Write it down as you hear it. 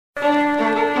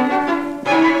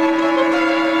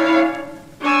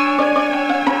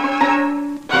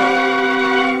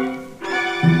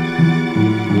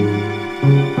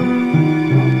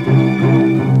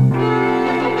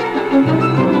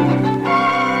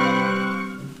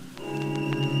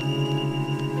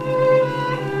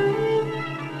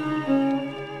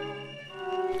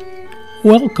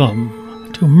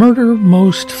Welcome to Murder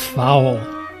Most Foul,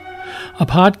 a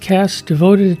podcast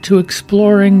devoted to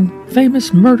exploring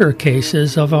famous murder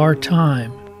cases of our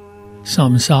time.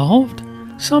 Some solved,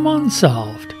 some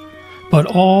unsolved, but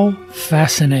all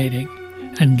fascinating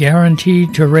and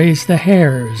guaranteed to raise the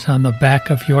hairs on the back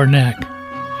of your neck.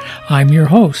 I'm your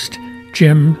host,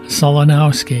 Jim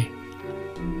Solanowski.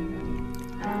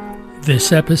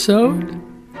 This episode,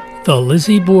 the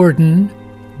Lizzie Borden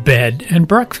Bed and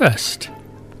Breakfast.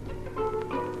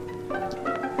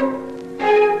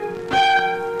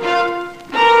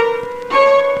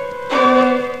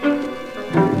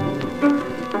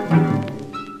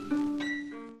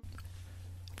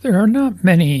 There are not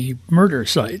many murder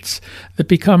sites that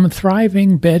become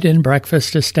thriving bed and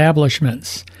breakfast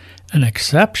establishments. An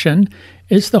exception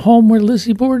is the home where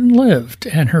Lizzie Borden lived,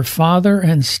 and her father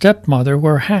and stepmother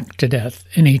were hacked to death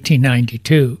in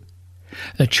 1892.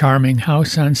 The charming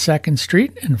house on 2nd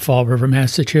Street in Fall River,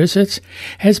 Massachusetts,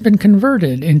 has been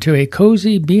converted into a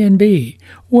cozy B&B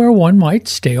where one might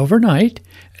stay overnight,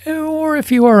 or if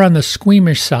you are on the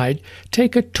squeamish side,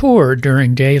 take a tour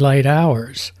during daylight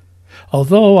hours.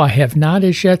 Although I have not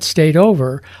as yet stayed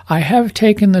over, I have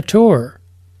taken the tour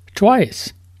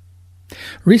twice.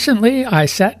 Recently, I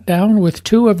sat down with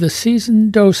two of the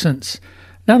seasoned docents,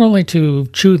 not only to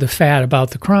chew the fat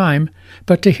about the crime,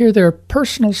 but to hear their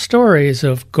personal stories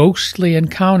of ghostly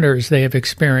encounters they have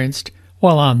experienced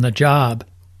while on the job.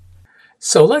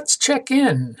 So let's check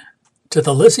in to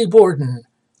the Lizzie Borden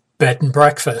Bed and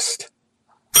Breakfast.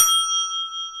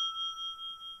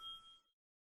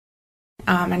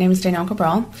 My name is Danielle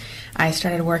Cabral. I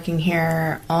started working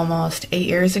here almost 8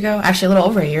 years ago, actually a little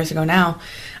over 8 years ago now.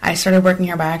 I started working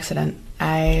here by accident.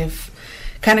 I've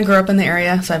kind of grew up in the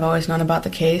area, so I've always known about the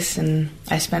case, and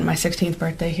I spent my 16th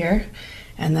birthday here.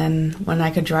 And then when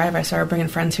I could drive, I started bringing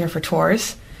friends here for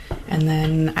tours. And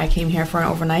then I came here for an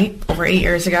overnight over 8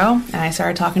 years ago, and I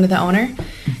started talking to the owner.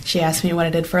 She asked me what I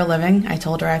did for a living. I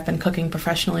told her I've been cooking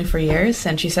professionally for years,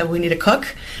 and she said, we need a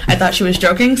cook. I thought she was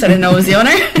joking, so I didn't know it was the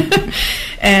owner.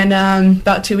 And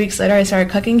about 2 weeks later, I started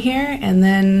cooking here, and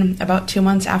then about 2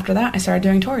 months after that, I started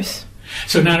doing tours.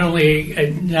 So not only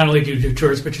do you do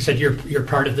tours, but you said you're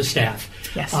part of the staff.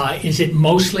 Yes. Is it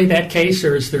mostly that case,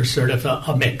 or is there sort of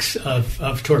a mix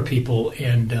of tour people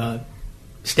and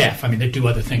staff? I mean, that do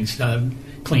other things,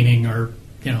 cleaning or,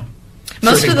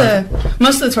 Most of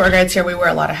the tour guides here, we wear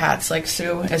a lot of hats, like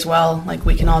Sue as well. Like,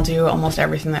 we can all do almost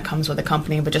everything that comes with a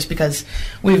company, but just because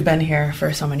we've been here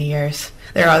for so many years.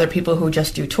 There are other people who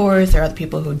just do tours, there are other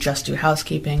people who just do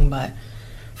housekeeping, but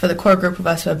for the core group of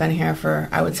us who have been here for,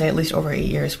 I would say, at least over 8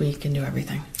 years, we can do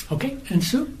everything. Okay, and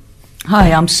Sue?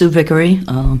 Hi, I'm Sue Vickery.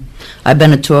 I've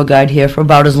been a tour guide here for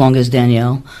about as long as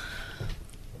Danielle.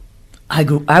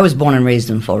 I was born and raised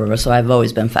in Fall River, so I've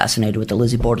always been fascinated with the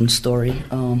Lizzie Borden story.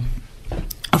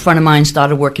 A friend of mine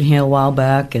started working here a while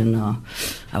back, and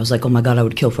I was like, oh my God, I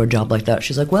would kill for a job like that.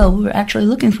 She's like, well, we're actually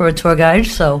looking for a tour guide,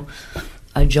 so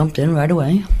I jumped in right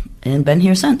away and been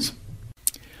here since.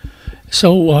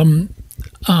 So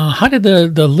how did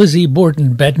the Lizzie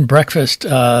Borden Bed and Breakfast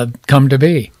come to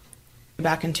be?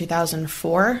 Back in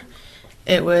 2004,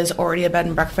 it was already a bed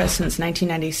and breakfast since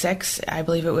 1996. I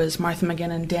believe it was Martha McGinn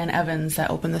and Dan Evans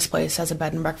that opened this place as a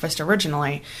bed and breakfast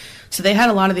originally. So they had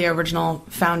a lot of the original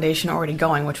foundation already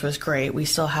going, which was great. We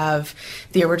still have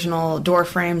the original door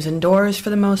frames and doors for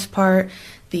the most part.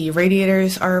 The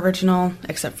radiators are original,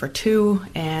 except for two,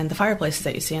 and the fireplaces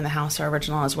that you see in the house are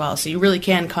original as well. So you really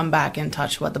can come back and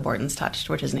touch what the Bordens touched,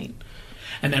 which is neat.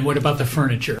 And then what about the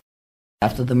furniture?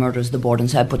 After the murders, the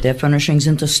Bordens had put their furnishings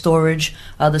into storage.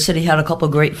 The city had a couple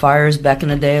of great fires back in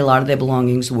the day. A lot of their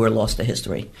belongings were lost to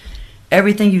history.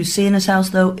 Everything you see in this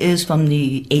house, though, is from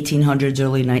the 1800s,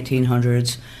 early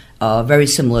 1900s, very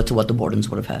similar to what the Bordens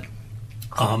would have had.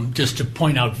 Just to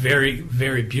point out, very,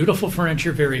 very beautiful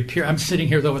furniture, very pure. I'm sitting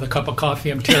here, though, with a cup of coffee.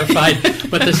 I'm terrified,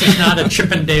 but this is not a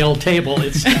Chippendale table.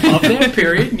 It's of that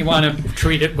period, and you want to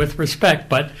treat it with respect,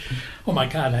 but oh my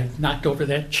God, I knocked over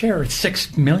that chair. It's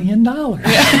 $6 million.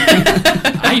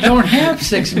 I don't have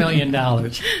 $6 million.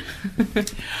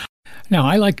 Now,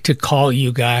 I like to call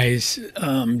you guys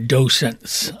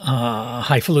docents,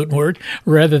 highfalutin word,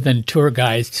 rather than tour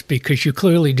guides, because you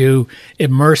clearly do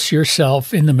immerse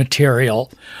yourself in the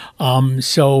material.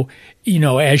 So,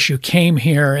 as you came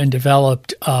here and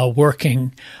developed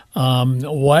working,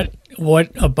 what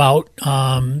about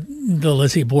the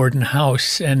Lizzie Borden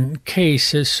house and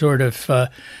case has sort of,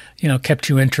 kept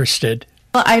you interested?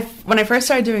 Well, when I first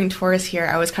started doing tours here,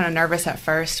 I was kind of nervous at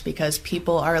first because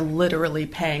people are literally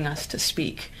paying us to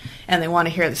speak, and they want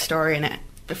to hear the story. And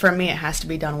for me, it has to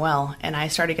be done well. And I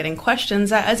started getting questions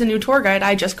that, as a new tour guide,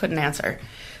 I just couldn't answer.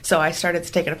 So I started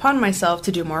to take it upon myself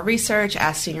to do more research,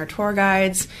 ask senior tour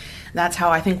guides. That's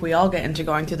how I think we all get into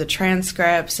going through the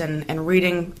transcripts and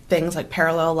reading things like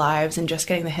Parallel Lives and just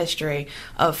getting the history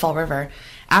of Fall River.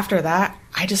 After that,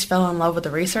 I just fell in love with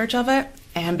the research of it.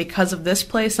 And because of this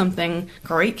place, something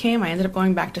great came. I ended up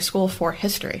going back to school for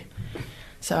history.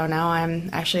 So now I'm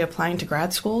actually applying to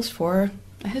grad schools for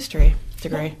a history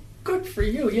degree. Good for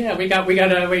you. Yeah, we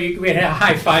had a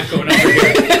high five going over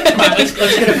here. Come on, let's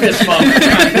get a fist bump.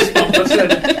 Come on, fist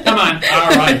bump. Come on.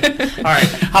 All right.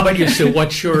 How about you, Sue?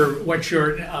 What's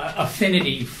your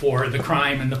affinity for the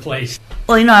crime and the place?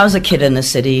 Well, I was a kid in the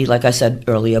city, like I said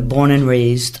earlier, born and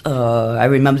raised. I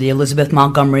remember the Elizabeth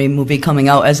Montgomery movie coming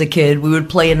out as a kid. We would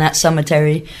play in that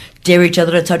cemetery, dare each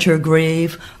other to touch her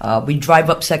grave. We'd drive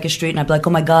up 2nd Street, and I'd be like,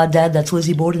 oh, my God, Dad, that's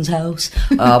Lizzie Borden's house.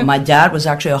 My dad was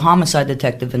actually a homicide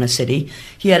detective in a city.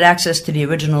 He had access to the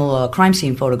original crime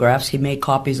scene photographs. He made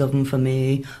copies of them for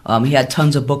me. He had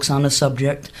tons of books on the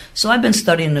subject. So I've been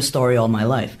studying the story all my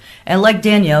life. And like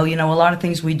Danielle, a lot of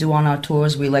things we do on our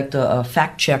tours, we like to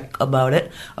fact check about it.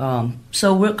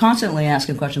 So we're constantly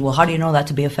asking questions, well, how do you know that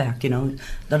to be a fact?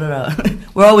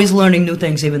 We're always learning new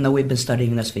things, even though we've been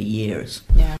studying this for years.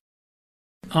 Yeah.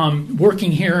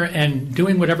 Working here and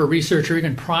doing whatever research or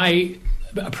even prior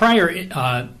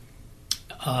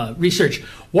research,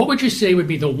 what would you say would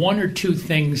be the one or two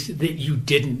things that you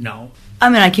didn't know?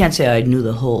 I can't say I knew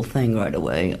the whole thing right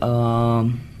away.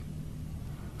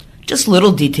 Just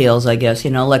little details, I guess,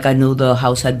 like I knew the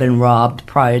house had been robbed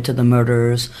prior to the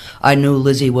murders. I knew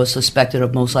Lizzie was suspected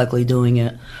of most likely doing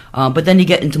it. But then you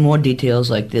get into more details,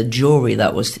 like the jewelry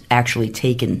that was actually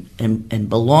taken and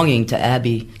belonging to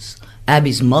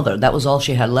Abby's mother. That was all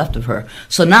she had left of her.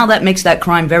 So now that makes that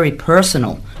crime very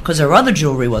personal, because her other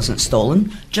jewelry wasn't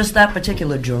stolen, just that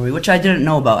particular jewelry, which I didn't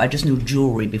know about. I just knew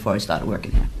jewelry before I started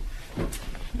working here.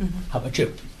 How about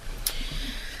you?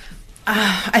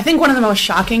 I think one of the most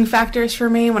shocking factors for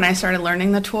me when I started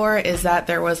learning the tour is that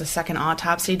there was a second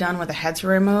autopsy done where the heads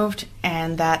were removed,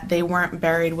 and that they weren't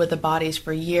buried with the bodies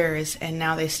for years, and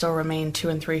now they still remain 2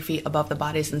 and 3 feet above the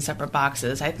bodies in separate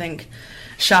boxes. I think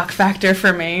shock factor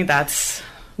for me, that's...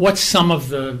 What's some of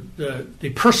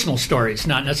the personal stories,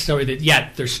 not necessarily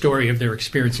their story of their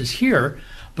experiences here,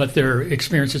 but their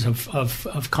experiences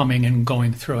of coming and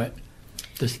going through it?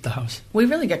 The house. We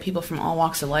really get people from all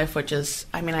walks of life, which is,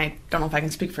 I don't know if I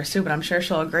can speak for Sue, but I'm sure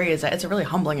she'll agree, is that it's a really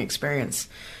humbling experience.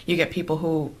 You get people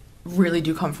who really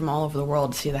do come from all over the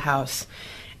world to see the house.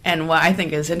 And what I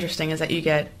think is interesting is that you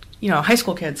get, high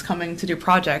school kids coming to do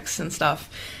projects and stuff.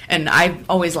 And I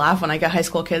always laugh when I get high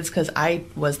school kids, because I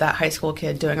was that high school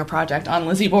kid doing a project on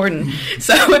Lizzie Borden.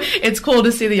 So it's cool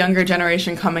to see the younger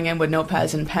generation coming in with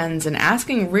notepads and pens and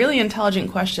asking really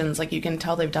intelligent questions. Like, you can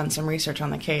tell they've done some research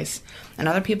on the case. And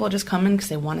other people just come in because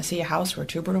they want to see a house where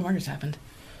 2 brutal murders happened.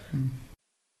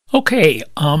 Okay,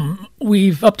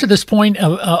 we've up to this point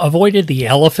avoided the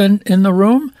elephant in the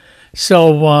room. So,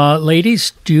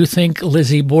 ladies, do you think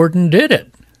Lizzie Borden did it?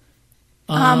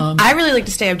 I really like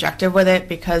to stay objective with it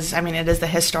because, it is the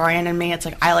historian in me. It's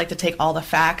like I like to take all the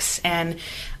facts, and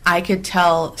I could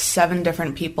tell 7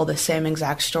 different people the same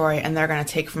exact story, and they're going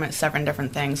to take from it 7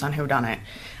 different things on who done it.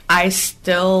 I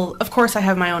still, of course, I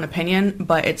have my own opinion,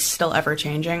 but it's still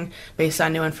ever-changing based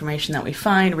on new information that we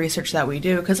find, research that we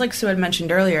do. Because like Sue had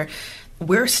mentioned earlier,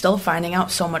 we're still finding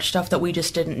out so much stuff that we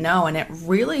just didn't know, and it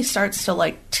really starts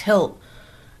to, tilt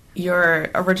your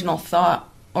original thought,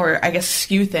 or I guess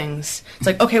skew things. It's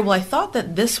like, okay, well, I thought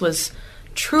that this was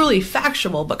truly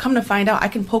factual, but come to find out I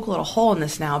can poke a little hole in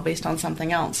this now based on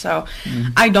something else. So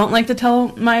I don't like to tell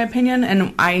my opinion,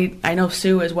 and I know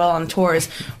Sue as well on tours.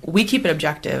 We keep it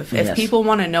objective. If people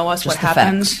want to know us, just what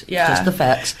happens, facts. Just the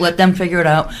facts. Let them figure it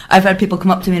out. I've had people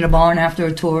come up to me in a barn after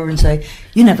a tour and say,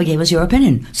 you never gave us your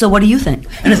opinion, so what do you think?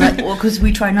 And it's like, well, because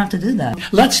we try not to do that.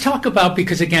 Let's talk about,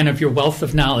 because again, of your wealth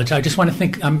of knowledge, I just want to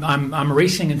think, I'm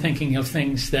racing and thinking of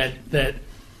things that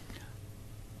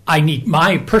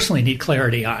I personally need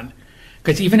clarity on,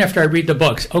 because even after I read the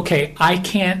books, okay, I've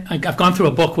gone through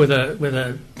a book with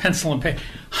a pencil and paper.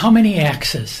 How many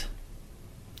axes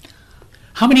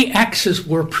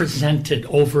were presented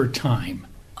over time?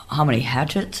 How many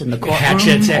hatchets in the courtroom?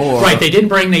 Hatchets, right? They didn't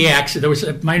bring the axe. There was,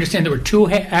 my understanding, there were 2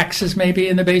 axes maybe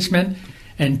in the basement,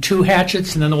 and 2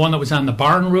 hatchets, and then the one that was on the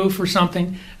barn roof or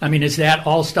something. Is that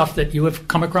all stuff that you have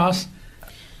come across?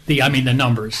 The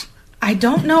numbers. I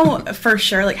don't know for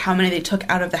sure how many they took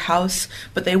out of the house,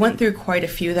 but they went through quite a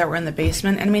few that were in the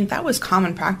basement. And that was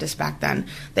common practice back then.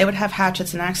 They would have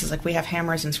hatchets and axes like we have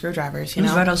hammers and screwdrivers, It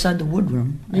was right outside the wood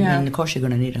room. Of course you're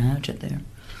going to need a hatchet there.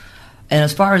 And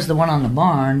as far as the one on the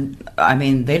barn, I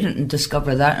mean, they didn't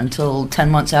discover that until 10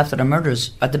 months after the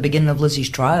murders, at the beginning of Lizzie's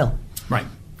trial. Right.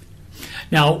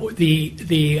 Now,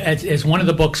 as one of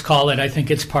the books call it, I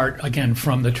think it's part, again,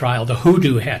 from the trial, the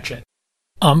hoodoo hatchet.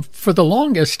 For the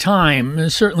longest time,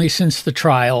 certainly since the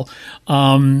trial,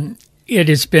 it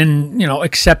has been,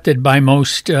 accepted by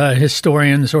most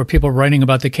historians or people writing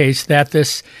about the case that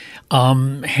this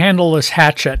handleless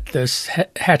hatchet, this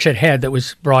hatchet head that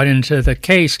was brought into the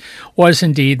case, was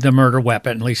indeed the murder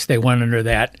weapon. At least they went under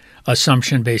that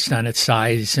assumption based on its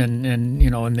size and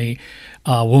the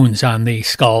wounds on the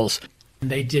skulls.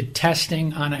 They did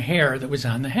testing on a hair that was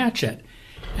on the hatchet,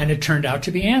 and it turned out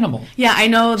to be animal. Yeah, I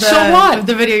know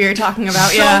the video you're talking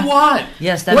about. So what?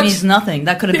 Yes, that means nothing.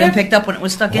 That could have been picked up when it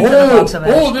was stuck into the box of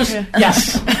ash.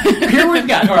 Yes. Here we've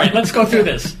got. All right, let's go through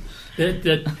this.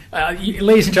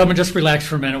 Ladies and gentlemen, just relax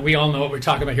for a minute. We all know what we're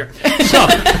talking about here. So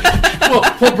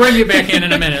we'll bring you back in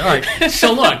a minute. All right.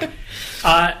 So look.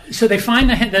 So they find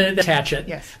the hatchet.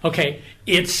 Yes. Okay.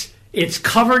 It's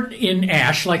covered in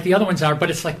ash like the other ones are,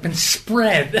 but it's like been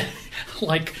spread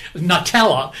like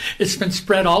Nutella. It's been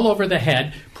spread all over the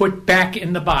head, put back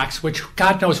in the box, which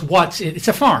God knows it's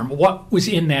a farm. What was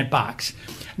in that box?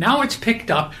 Now it's picked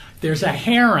up. There's a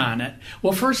hair on it.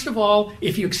 Well, first of all,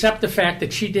 if you accept the fact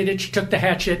that she did it, she took the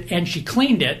hatchet and she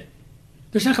cleaned it,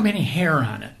 there's not going to be any hair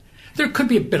on it. There could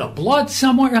be a bit of blood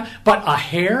somewhere, but a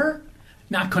hair,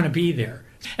 not going to be there.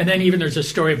 And then even there's a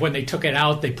story of when they took it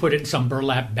out, they put it in some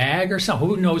burlap bag or something.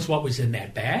 Who knows what was in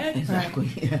that bag? Exactly.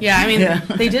 Yeah, I mean,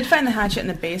 they did find the hatchet in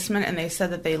the basement, and they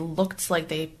said that they looked like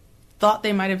they thought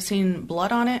they might have seen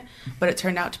blood on it, but it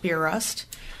turned out to be a rust.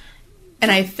 And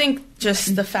I think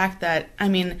just the fact that, I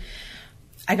mean,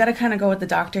 I got to kind of go with the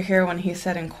doctor here when he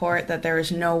said in court that there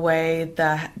is no way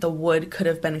that the wood could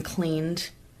have been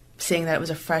cleaned, seeing that it was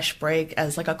a fresh break,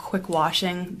 as like a quick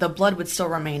washing. The blood would still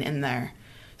remain in there.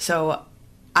 So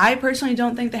I personally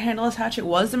don't think the handleless hatchet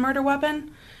was the murder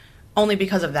weapon, only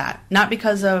because of that. Not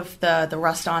because of the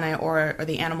rust on it or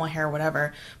the animal hair or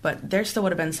whatever, but there still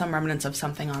would have been some remnants of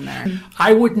something on there.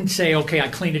 I wouldn't say, okay, I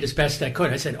cleaned it as best I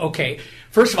could. I said, okay,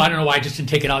 first of all, I don't know why I just didn't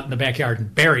take it out in the backyard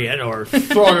and bury it or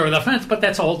throw it over the fence, but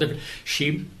that's a whole different...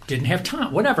 She didn't have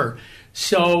time, whatever.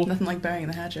 So... Nothing like burying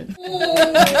the hatchet.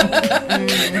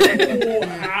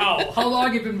 Wow. How long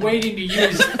have you been waiting to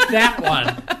use that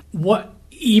one?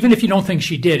 Even if you don't think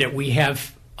she did it, we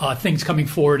have things coming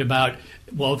forward about,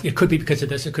 well, it could be because of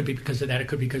this, it could be because of that, it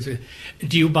could be because of...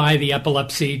 Do you buy the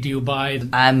epilepsy? Do you buy...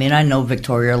 I mean, I know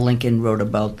Victoria Lincoln wrote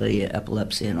about the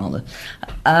epilepsy and all that.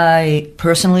 I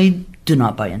personally do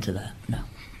not buy into that, no.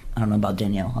 I don't know about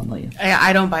Danielle, how about you?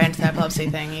 I don't buy into the epilepsy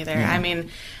thing either. Yeah. I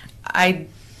mean, I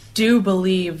do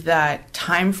believe that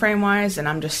time frame-wise, and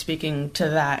I'm just speaking to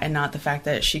that and not the fact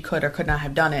that she could or could not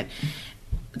have done it,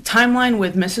 timeline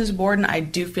with Mrs. Borden, I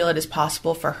do feel it is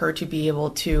possible for her to be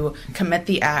able to commit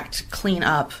the act, clean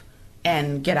up,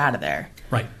 and get out of there.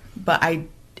 Right. But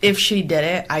if she did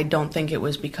it, I don't think it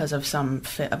was because of some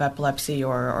fit of epilepsy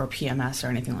or PMS or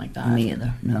anything like that. Me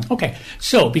either, no. Okay.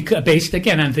 So, based,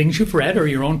 again, on things you've read or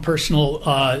your own personal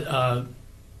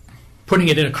putting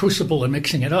it in a crucible and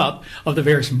mixing it up of the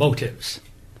various motives.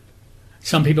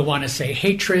 Some people want to say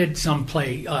hatred. Some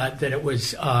play that it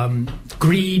was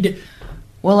greed.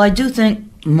 Well, I do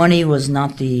think money was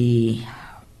not the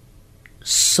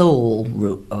sole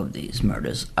root of these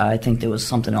murders. I think there was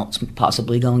something else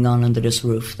possibly going on under this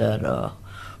roof that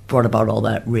brought about all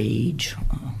that rage.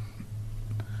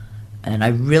 And I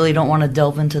really don't want to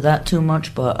delve into that too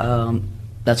much, but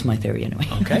that's my theory anyway.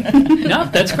 Okay. No,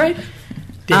 that's great.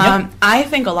 I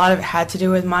think a lot of it had to do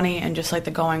with money and just like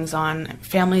the goings on.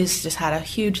 Families just had a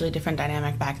hugely different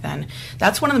dynamic back then.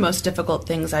 That's one of the most difficult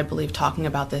things I believe talking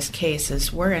about this case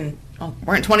is we're in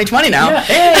 2020 now. Yeah.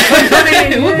 Hey,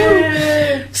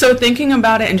 2020. So thinking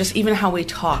about it and just even how we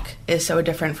talk is so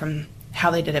different from how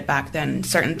they did it back then.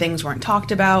 Certain things weren't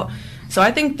talked about. So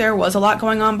I think there was a lot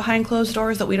going on behind closed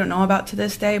doors that we don't know about to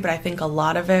this day, but I think a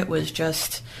lot of it was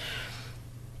just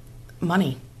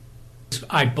money.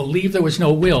 I believe there was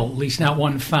no will, at least not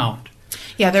one found.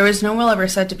 Yeah, there was no will ever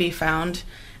said to be found.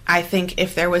 I think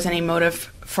if there was any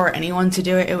motive for anyone to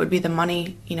do it, it would be the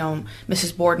money. You know,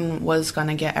 Mrs. Borden was going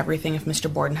to get everything if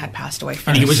Mr. Borden had passed away first.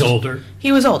 And he was older.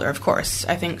 He was older, of course.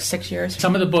 I think 6 years.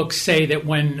 Some of the books say that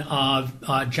when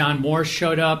John Morse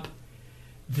showed up,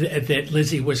 that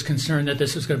Lizzie was concerned that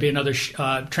this was going to be another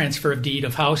transfer of deed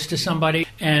of house to somebody,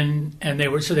 and they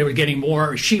were getting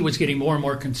more. She was getting more and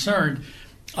more concerned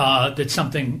that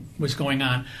something was going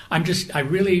on. Is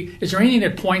there anything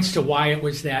that points to why it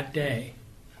was that day?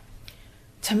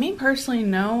 To me personally,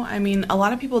 no. I mean, a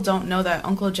lot of people don't know that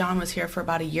Uncle John was here for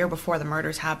about a year before the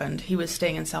murders happened. He was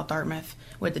staying in South Dartmouth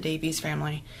with the Davies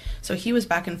family. So he was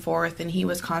back and forth, and he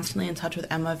was constantly in touch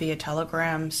with Emma via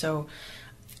telegram. So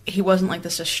he wasn't like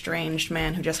this estranged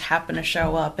man who just happened to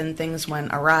show up and things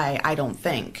went awry, I don't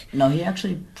think. No, he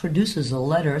actually produces a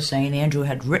letter saying Andrew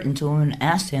had written to him and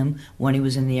asked him when he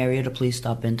was in the area to please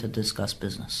stop in to discuss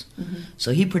business. Mm-hmm.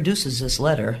 So he produces this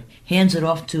letter, hands it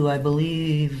off to, I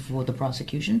believe, the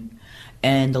prosecution,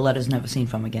 and the letter's never seen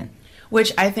from again.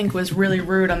 Which I think was really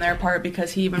rude on their part,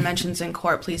 because he even mentions in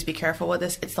court, please be careful with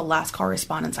this. It's the last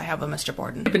correspondence I have with Mr.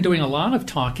 Borden. I've been doing a lot of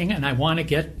talking, and I want to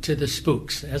get to the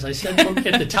spooks. As I said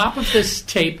at the top of this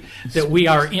tape, that we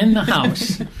are in the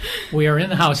house. We are in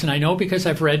the house, and I know because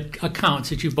I've read accounts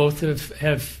that you both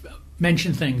have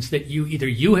mentioned things that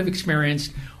you have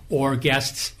experienced or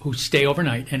guests who stay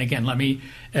overnight. And again, let me,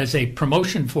 as a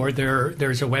promotion for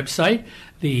there's a website,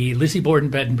 the Lizzie Borden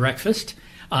Bed and Breakfast,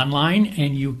 online,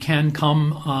 and you can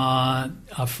come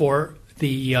for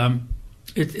the,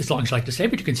 as long as you like to stay,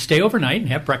 but you can stay overnight and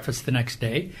have breakfast the next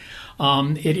day.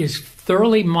 It is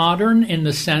thoroughly modern in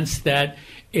the sense that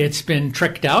it's been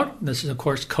tricked out. This is, of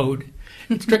course, code.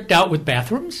 It's tricked out with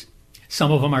bathrooms.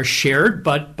 Some of them are shared,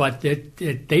 but they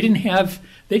did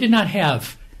not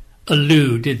have a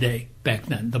loo, did they, back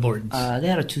then, the Bordens? They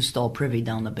had a 2-stall privy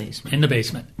down the basement. In the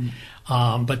basement.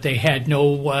 But they had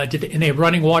no, and they had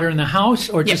running water in the house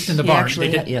or just in the barn? Actually,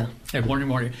 They had running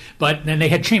water. But then they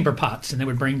had chamber pots, and they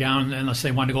would bring down, unless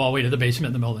they wanted to go all the way to the basement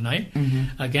in the middle of the night.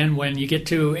 Mm-hmm. Again, when you get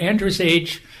to Andrew's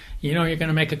age, you're going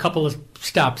to make a couple of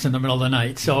stops in the middle of the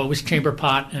night. So it was chamber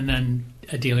pot and then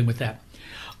dealing with that.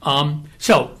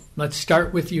 So let's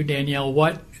start with you, Danielle.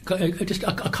 What, just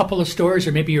a couple of stories,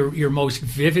 or maybe your most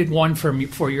vivid one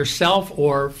for yourself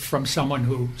or from someone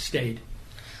who stayed?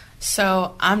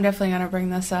 So I'm definitely going to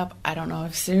bring this up. I don't know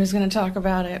if Sue's going to talk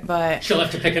about it, but... She'll have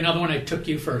to pick another one. I took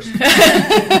you first.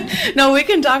 No, we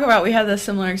can talk about, we had this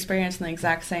similar experience on the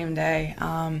exact same day.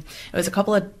 It was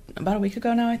about a week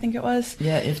ago now, I think it was.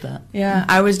 Yeah, if that. Yeah,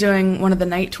 I was doing one of the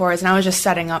night tours, and I was just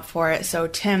setting up for it. So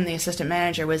Tim, the assistant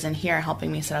manager, was in here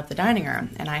helping me set up the dining room.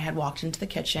 And I had walked into the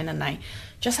kitchen, and I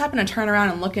just happened to turn around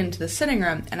and look into the sitting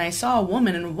room, and I saw a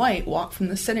woman in white walk from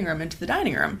the sitting room into the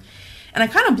dining room. And I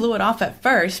kind of blew it off at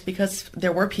first because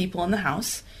there were people in the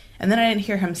house. And then I didn't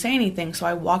hear him say anything, so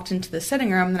I walked into the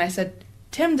sitting room, and I said,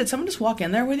 Tim, did someone just walk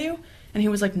in there with you? And he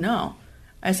was like, no.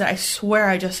 I said, I swear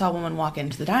I just saw a woman walk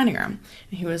into the dining room.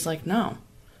 And he was like, no. I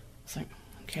was like,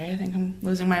 okay, I think I'm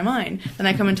losing my mind. Then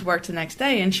I come into work the next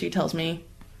day, and she tells me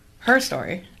her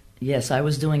story. Yes, I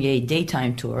was doing a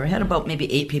daytime tour. I had about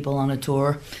maybe 8 people on a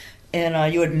tour.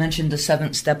 And you had mentioned the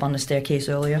 7th step on the staircase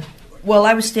earlier. Well,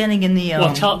 I was standing in the...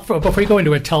 before you go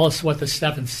into it, tell us what the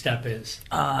 7th step is.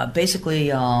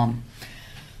 Basically,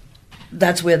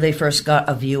 that's where they first got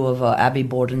a view of Abby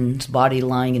Borden's body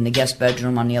lying in the guest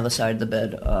bedroom on the other side of the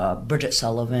bed. Bridget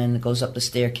Sullivan goes up the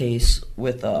staircase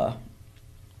with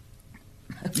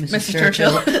Mrs.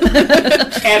 Churchill.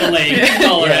 Adelaide.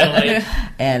 Call her Adelaide.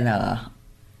 And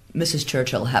Mrs.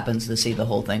 Churchill happens to see the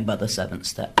whole thing by the 7th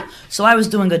step. So I was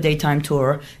doing a daytime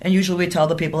tour, and usually we tell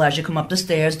the people as you come up the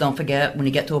stairs, don't forget when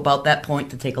you get to about that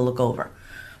point to take a look over.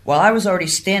 Well, I was already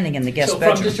standing in the guest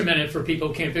bedroom. So just a minute for people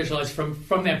who can't visualize, from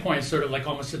that point, it's sort of like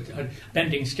almost a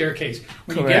bending staircase.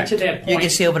 When Correct. You get to that point, you can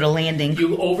see over the landing.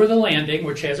 Over the landing,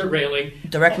 which has a railing.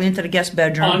 Directly into the guest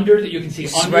bedroom. You can see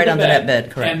under right the under bed, that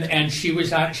bed, correct. And she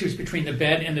was between the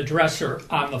bed and the dresser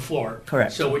on the floor.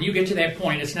 Correct. So when you get to that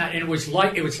point, it's not, and it was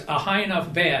a high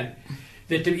enough bed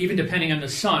that even depending on the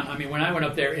sun, I mean, when I went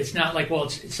up there, it's not like, well,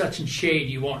 it's such in shade,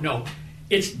 you won't know.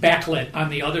 It's backlit on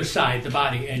the other side, the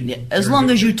body. And yeah, as long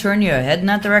as you turn your head in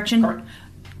that direction, Correct.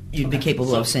 You'd be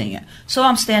capable of seeing it. So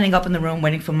I'm standing up in the room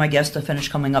waiting for my guest to finish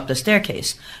coming up the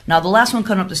staircase. Now, the last one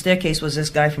coming up the staircase was this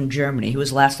guy from Germany. He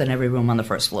was last in every room on the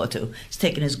first floor, too. He's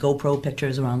taking his GoPro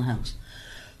pictures around the house.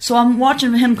 So I'm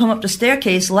watching him come up the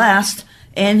staircase last,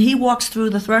 and he walks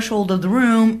through the threshold of the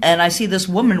room, and I see this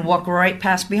woman walk right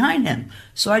past behind him.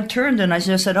 So I turned and I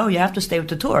just said, oh, you have to stay with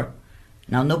the tour.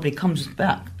 Now, nobody comes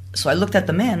back. So I looked at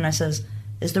the man and I says,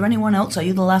 is there anyone else? Are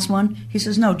you the last one? He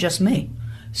says, no, just me.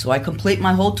 So I complete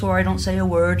my whole tour. I don't say a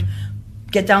word.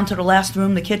 Get down to the last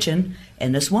room, the kitchen,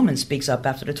 and this woman speaks up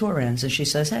after the tour ends, and she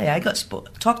says, hey, I got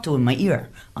talked to in my ear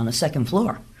on the second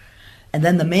floor. And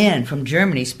then the man from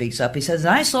Germany speaks up. He says,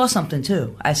 I saw something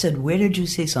too. I said, where did you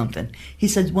see something? He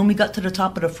said, when we got to the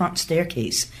top of the front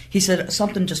staircase. He said,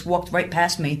 something just walked right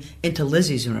past me into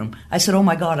Lizzie's room. I said, oh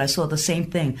my God, I saw the same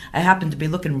thing. I happened to be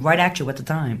looking right at you at the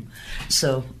time.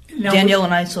 So Danielle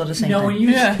and I saw the same Now,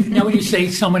 thing. when you say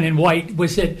someone in white,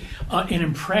 was it an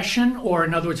impression, or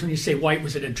in other words, when you say white,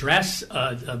 was it a dress,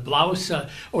 a blouse,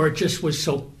 or it just was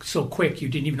so quick you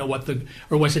didn't even know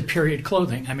or was it period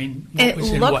clothing? I mean, It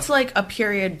looked like a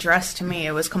period dress to me.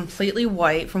 It was completely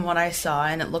white from what I saw,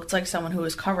 and it looked like someone who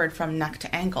was covered from neck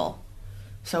to ankle.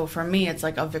 So for me, it's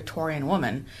like a Victorian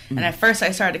woman. And at first I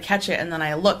started to catch it, and then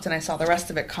I looked and I saw the rest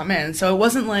of it come in. So it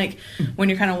wasn't like when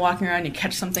you're kind of walking around, you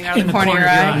catch something out of the corner of your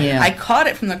eye. Yeah. I caught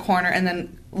it from the corner and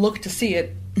then looked to see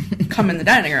it come in the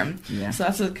dining room. Yeah. So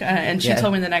that's what, and she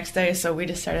told me the next day, so we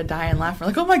just started dying laughing.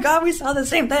 We're like, oh my God, we saw the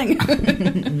same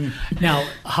thing. Now,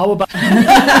 how about...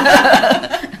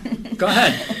 Go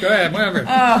ahead, whatever.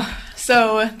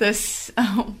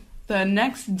 The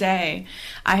next day,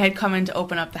 I had come in to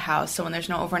open up the house. So when there's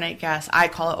no overnight guests, I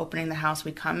call it opening the house.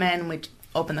 We come in, we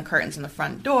open the curtains in the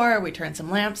front door, we turn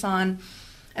some lamps on.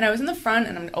 And I was in the front,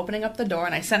 and I'm opening up the door,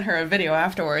 and I sent her a video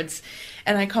afterwards.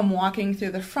 And I come walking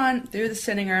through the front, through the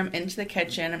sitting room, into the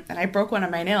kitchen, and I broke one of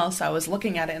my nails, so I was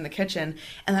looking at it in the kitchen,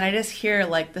 and then I just hear,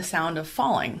 like, the sound of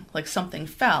falling, like something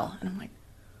fell. And I'm like,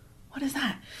 what is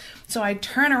that? So I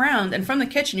turn around, and from the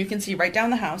kitchen, you can see right down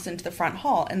the house into the front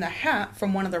hall, and the hat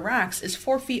from one of the racks is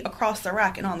 4 feet across the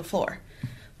rack and on the floor.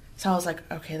 So I was like,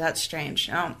 okay, that's strange.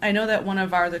 I know that one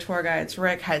of our other tour guides,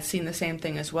 Rick, had seen the same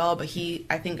thing as well, but he,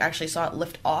 I think, actually saw it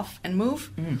lift off and move.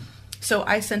 So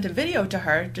I sent a video to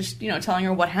her, just, telling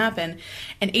her what happened.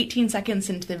 And 18 seconds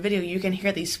into the video, you can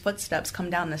hear these footsteps come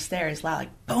down the stairs loud,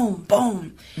 like boom,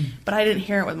 boom. But I didn't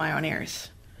hear it with my own ears.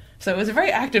 So it was a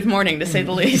very active morning, to say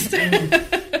the least.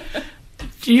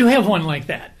 Do you have one like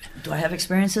that? Do I have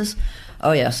experiences?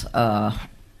 Oh, yes.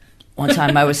 One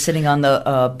time I was sitting on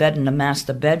the bed in the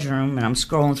master bedroom, and I'm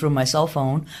scrolling through my cell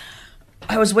phone.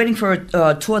 I was waiting for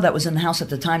a tour that was in the house at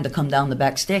the time to come down the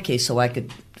back staircase so I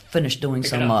could finish doing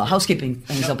some housekeeping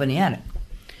things up in the attic.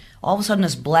 All of a sudden,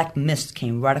 this black mist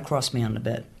came right across me on the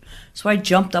bed. So I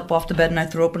jumped up off the bed, and I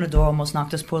threw open the door, almost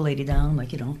knocked this poor lady down,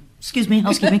 like, excuse me,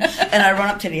 housekeeping, and I run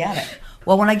up to the attic.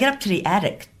 Well, when I get up to the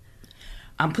attic,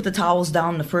 I put the towels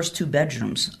down in the first 2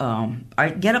 bedrooms.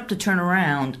 I get up to turn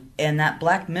around, and that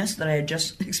black mist that I had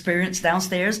just experienced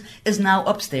downstairs is now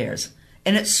upstairs.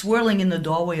 And it's swirling in the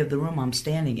doorway of the room I'm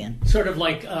standing in. Sort of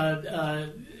like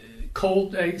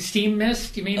cold steam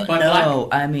mist, you mean? No, black?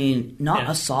 I mean, not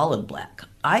a solid black.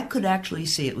 I could actually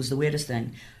see, it was the weirdest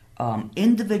thing,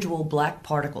 individual black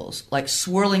particles, like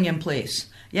swirling in place.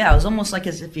 Yeah, it was almost like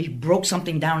as if he broke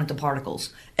something down into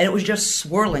particles. And it was just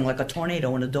swirling like a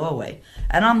tornado in a doorway.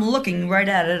 And I'm looking right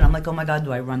at it, and I'm like, oh my God,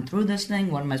 do I run through this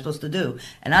thing? What am I supposed to do?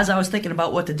 And as I was thinking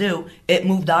about what to do, it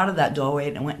moved out of that doorway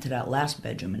and it went to that last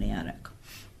bedroom in the attic.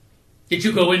 Did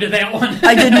you go into that one?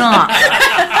 I did not.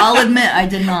 I'll admit, I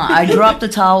did not. I dropped the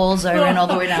towels, I ran all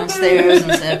the way downstairs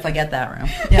and said, forget that room.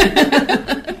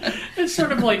 Yeah. It's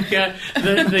sort of like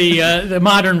the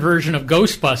modern version of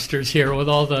Ghostbusters here with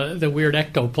all the weird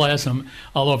ectoplasm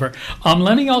all over.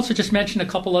 Lenny also just mentioned a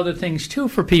couple other things too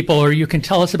for people, or you can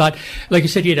tell us about, like you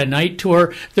said, you had a night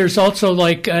tour. There's also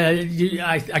like,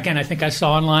 I think I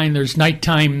saw online, there's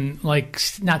nighttime, like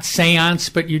not seance,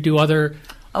 but you do other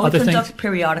we conduct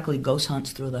periodically ghost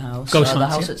hunts through the house. The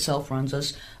house itself runs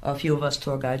us. A few of us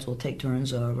tour guides will take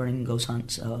turns running ghost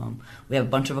hunts. We have a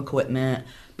bunch of equipment.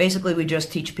 Basically, we just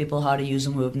teach people how to use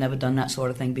them who have never done that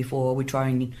sort of thing before. We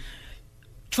try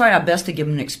our best to give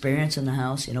them an experience in the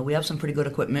house. We have some pretty good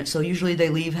equipment, so usually they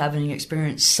leave having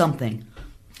experienced something.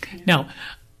 Now,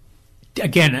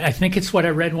 again, I think it's what I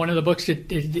read in one of the books.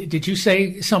 Did you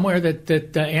say somewhere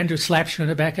that Andrew slapped you in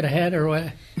the back of the head, or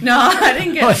what? No, I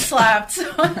didn't get slapped.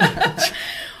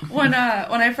 When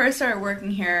I first started working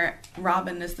here,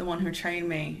 Robin is the one who trained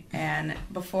me, and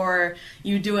before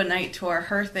you do a night tour,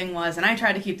 her thing was, and I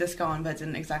tried to keep this going, but it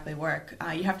didn't exactly work,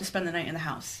 you have to spend the night in the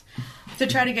house to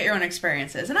try to get your own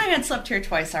experiences. And I had slept here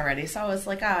twice already, so I was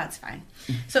like, it's fine.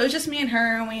 So it was just me and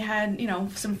her, and we had,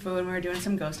 some food, and we were doing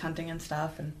some ghost hunting and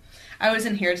stuff, and I was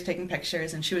in here just taking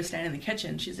pictures, and she was standing in the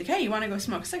kitchen. She's like, hey, you want to go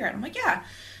smoke a cigarette? I'm like, yeah.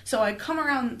 So I come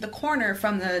around the corner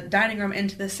from the dining room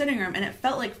into the sitting room, and it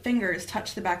felt like fingers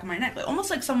touched the back of my neck, like,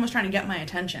 almost like someone was trying to get my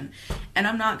attention. And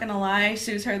I'm not going to lie,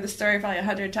 Sue's heard the story probably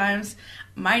 100 times.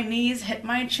 My knees hit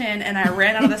my chin, and I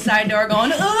ran out of the side door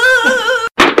going, ooh!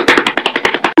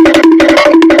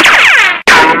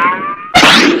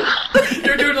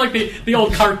 You're doing like the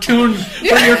old cartoon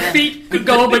where your feet could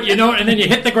go, but and then you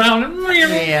hit the ground.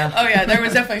 Yeah. Oh yeah, there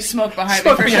was definitely smoke behind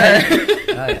me for sure.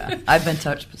 Oh yeah, I've been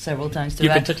touched several times too.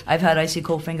 I've had Icy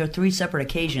Cold Finger 3 separate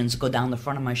occasions go down the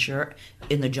front of my shirt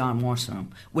in the John Morse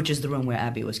room, which is the room where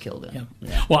Abby was killed in.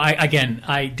 Yeah. Well,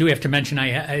 I do have to mention,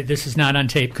 this is not on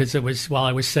tape because it was while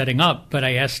I was setting up, but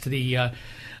I asked the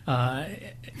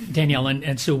Danielle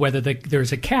and Sue, whether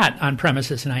there's a cat on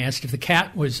premises, and I asked if the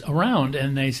cat was around,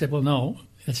 and they said, well, no,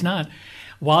 it's not.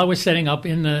 While I was setting up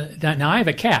now I have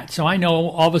a cat, so I know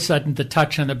all of a sudden the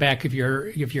touch on the back of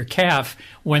your calf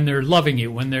when they're loving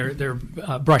you, when they're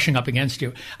brushing up against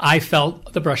you. I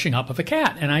felt the brushing up of a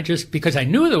cat, and because I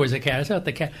knew there was a cat, I thought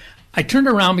the cat. I turned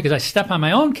around because I stepped on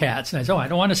my own cats, and I said, I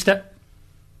don't want to step.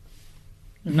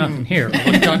 There's nothing here. I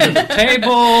looked under the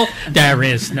table. There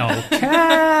is no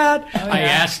cat. I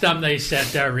asked them. They said,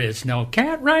 there is no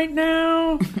cat right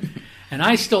now. And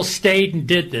I still stayed and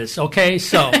did this. Okay,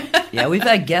 so. Yeah, we've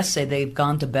had guests say they've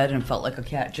gone to bed and felt like a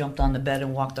cat jumped on the bed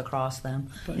and walked across them.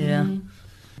 Yeah.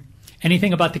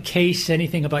 Anything about the case?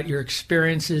 Anything about your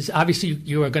experiences? Obviously,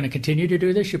 you are going to continue to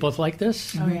do this. You both like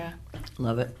this? Oh, yeah.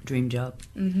 Love it. Dream job.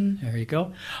 Mm-hmm. There you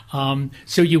go.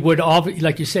 So you would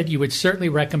like you said, you would certainly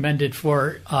recommend it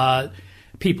for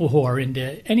people who are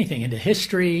into anything, into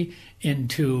history,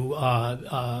 into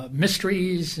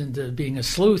mysteries, into being a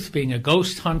sleuth, being a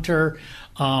ghost hunter.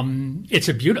 It's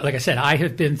a beautiful, like I said, I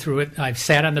have been through it. I've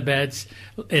sat on the beds.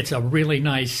 It's a really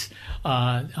nice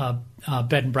bed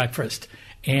and breakfast.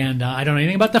 And I don't know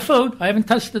anything about the food. I haven't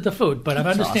tested the food, but I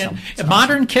understand. Awesome.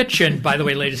 Modern kitchen, by the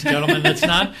way, ladies and gentlemen. That's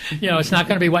not, it's not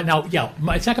going to be what now. Yeah,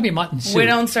 it's not going to be mutton soup. We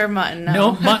don't serve mutton.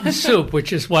 No mutton soup,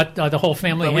 which is what the whole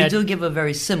family but had. We do give a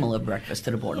very similar breakfast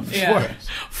to the board. Yeah.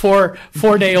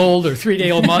 4-day-old or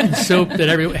 3-day-old mutton soup that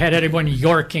had everyone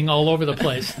yorking all over the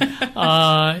place.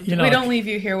 We don't leave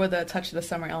you here with a touch of the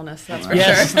summer illness. That's for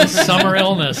yes, sure. the summer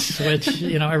illness, which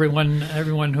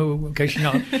everyone who, because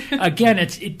again,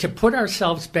 it's to put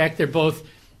ourselves back there both,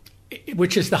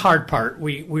 which is the hard part.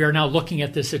 We are now looking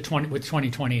at this with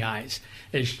 2020 eyes,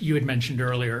 as you had mentioned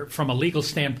earlier, from a legal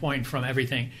standpoint, from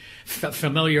everything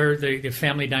familiar, the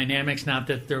family dynamics. Not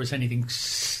that there was anything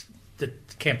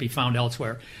that can't be found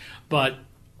elsewhere, but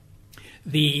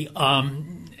the I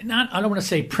don't want to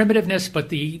say primitiveness, but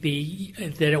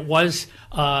that it was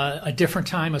a different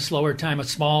time, a slower time, a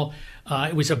small.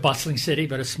 It was a bustling city,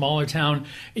 but a smaller town.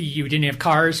 You didn't have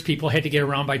cars. People had to get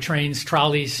around by trains,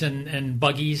 trolleys, and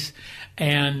buggies.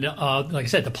 And like I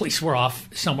said, the police were off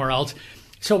somewhere else.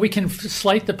 So we can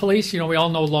slight the police. We all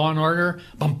know Law and Order.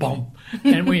 Bum, bum.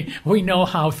 And we know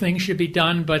how things should be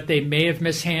done, but they may have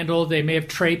mishandled. They may have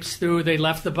traipsed through. They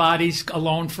left the bodies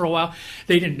alone for a while.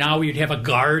 They didn't. Now you'd have a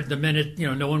guard the minute,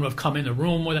 no one would have come in the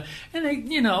room with it. And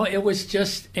it was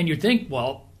just, and you'd think,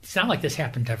 well, it's not like this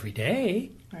happened every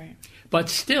day. Right. But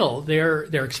still, their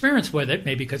experience with it,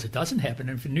 maybe because it doesn't happen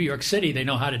in New York City, they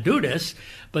know how to do this,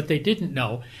 but they didn't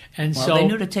know, and so they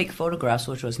knew to take photographs,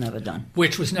 which was never done.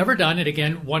 And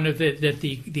again, one of it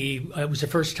was the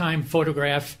first time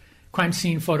crime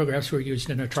scene photographs were used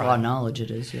in a trial. To our knowledge, it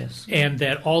is, yes. And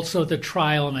that also the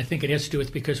trial, and I think it has to do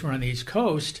with because we're on the East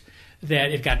Coast,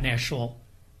 that it got national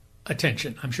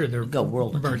attention. I'm sure they're got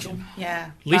world attention.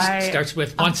 Yeah. At least it starts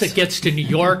with once it gets to New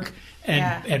York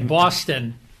and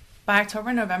Boston. By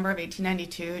October, November of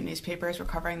 1892, newspapers were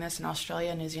covering this in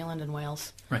Australia, New Zealand, and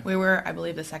Wales. Right. We were, I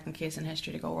believe, the second case in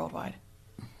history to go worldwide.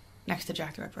 Next to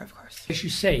Jack the Ripper, of course. As you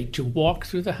say, to walk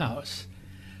through the house,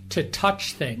 to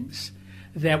touch things,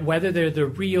 that whether they're the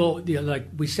real, like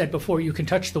we said before, you can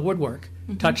touch the woodwork,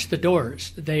 touch the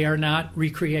doors. They are not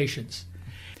recreations.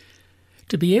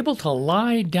 To be able to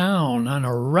lie down on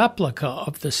a replica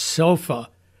of the sofa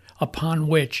upon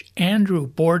which Andrew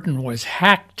Borden was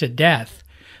hacked to death,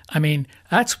 I mean,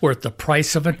 that's worth the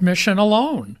price of admission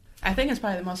alone. I think it's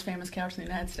probably the most famous couch in the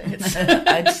United States.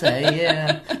 I'd say,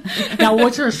 yeah. Now,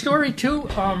 was there a story, too,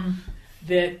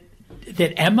 that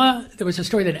Emma, there was a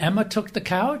story that Emma took the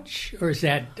couch? Or is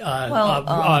that,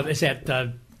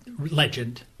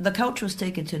 legend? The couch was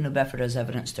taken to New Bedford as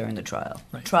evidence during the trial.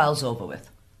 Right. Trial's over with.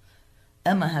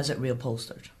 Emma has it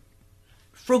reupholstered.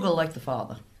 Frugal like the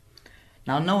father.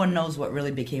 Now, no one knows what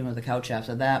really became of the couch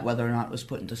after that, whether or not it was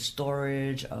put into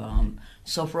storage.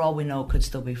 So for all we know, it could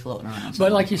still be floating around.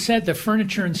 But like you said, the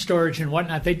furniture and storage and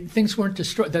whatnot, things weren't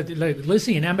destroyed.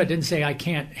 Lizzie and Emma didn't say, I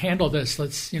can't handle this.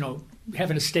 Let's, have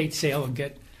an estate sale and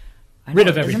get rid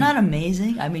of everything. Isn't that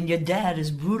amazing? I mean, your dad is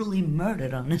brutally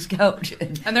murdered on this couch.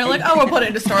 And they're like, we'll put it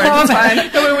into storage. It's fine.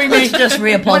 Let's just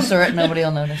reupholster it. Nobody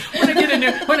will notice. When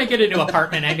I get a new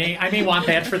apartment, I may want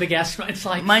that for the guests. It's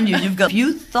like... Mind you, if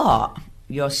you thought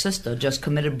your sister just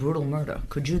committed brutal murder,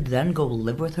 could you then go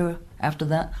live with her after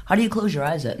that? How do you close your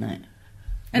eyes at night?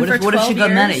 And what if she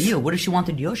got mad at years? you? What if she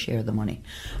wanted your share of the money?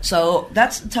 So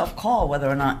that's a tough call, whether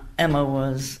or not Emma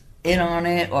was in on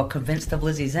it or convinced of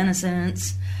Lizzie's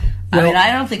innocence. I mean,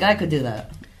 I don't think I could do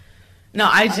that. No,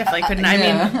 I definitely couldn't. I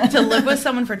Yeah. mean, to live with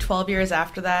someone for 12 years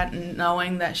after that, and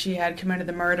knowing that she had committed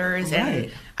the murders, and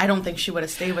Right. I don't think she would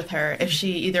have stayed with her if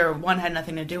she either, one, had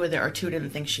nothing to do with it, or two,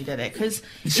 didn't think she did it. Because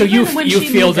So you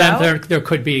feel that there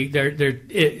could be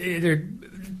there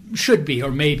should be,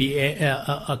 or maybe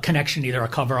a connection, either a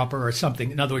cover up or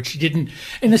something. In other words, she didn't,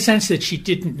 in the sense that she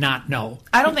didn't not know.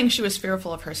 I don't think she was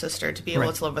fearful of her sister to be able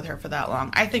Right. to live with her for that long.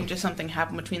 I think just something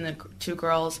happened between the two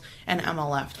girls, and Emma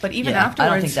left. But even Yeah, afterwards,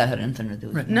 I don't think that had anything to do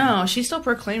with it. no, she still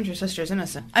proclaims her sister's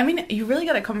innocent. I mean, you really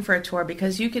got to come for a tour,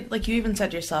 because you could, like you even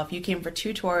said yourself, you came for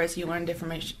 2 tours, you learned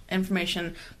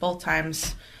information both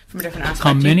times from a different aspect.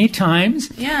 Come many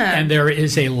times. Yeah. And there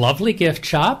is a lovely gift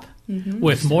shop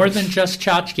with more than just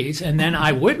tchotchkes. And then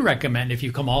I would recommend, if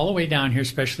you come all the way down here,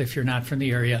 especially if you're not from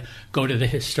the area, go to the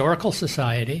Historical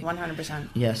Society. 100%.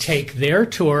 Yes. Take their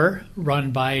tour,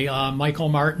 run by Michael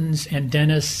Martins and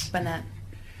Dennis. Bennett.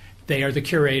 They are the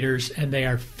curators, and they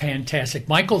are fantastic.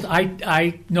 Michael,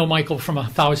 I know Michael from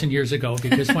 1,000 years ago,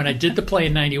 because when I did the play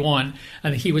in '91,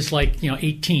 and he was like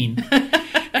 18,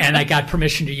 and I got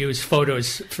permission to use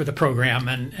photos for the program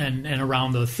and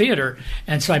around the theater,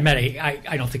 and so I met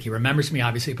I don't think he remembers me,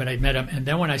 obviously, but I met him, and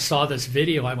then when I saw this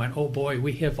video, I went, oh boy,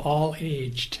 we have all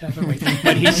aged, haven't we?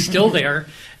 But he's still there,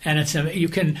 and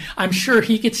I'm sure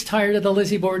he gets tired of the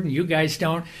Lizzie Borden. You guys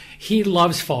don't. He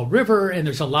loves Fall River, and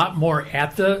there's a lot more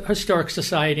at the Historic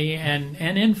Society and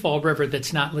in Fall River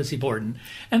that's not Lizzie Borden,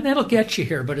 and that'll get you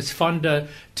here. But it's fun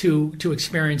to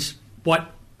experience what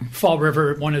Fall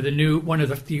River, one of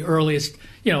the earliest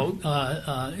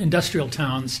industrial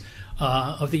towns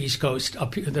of the East Coast,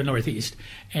 up the Northeast,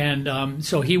 and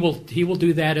so he will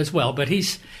do that as well. But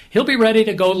he'll be ready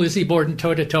to go Lizzie Borden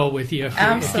toe to toe with you if you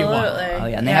want. Absolutely. Oh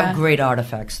yeah, and they have great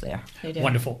artifacts there. They do.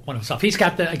 Wonderful stuff. He's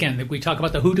got we talked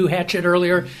about the hoodoo hatchet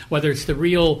earlier, whether it's the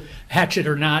real hatchet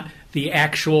or not,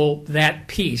 that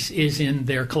piece is in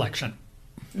their collection.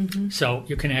 Mm-hmm. So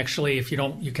you can actually,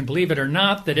 you can believe it or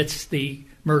not that it's the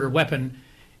murder weapon.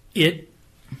 It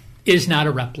is not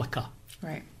a replica.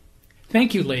 Right.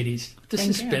 Thank you, ladies. This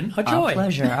has been a joy.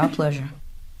 Our pleasure.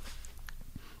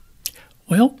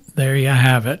 Well, there you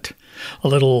have it. A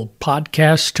little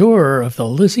podcast tour of the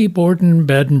Lizzie Borden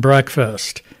Bed and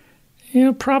Breakfast.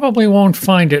 You probably won't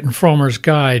find it in Frommer's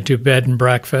Guide to Bed and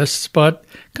Breakfasts, but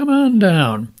come on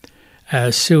down.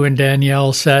 As Sue and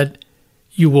Danielle said,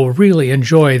 you will really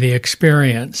enjoy the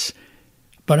experience.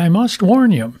 But I must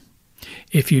warn you,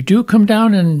 if you do come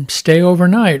down and stay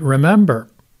overnight, remember,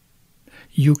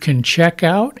 you can check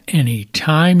out any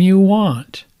time you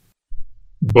want.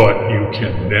 But you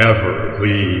can never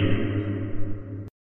leave.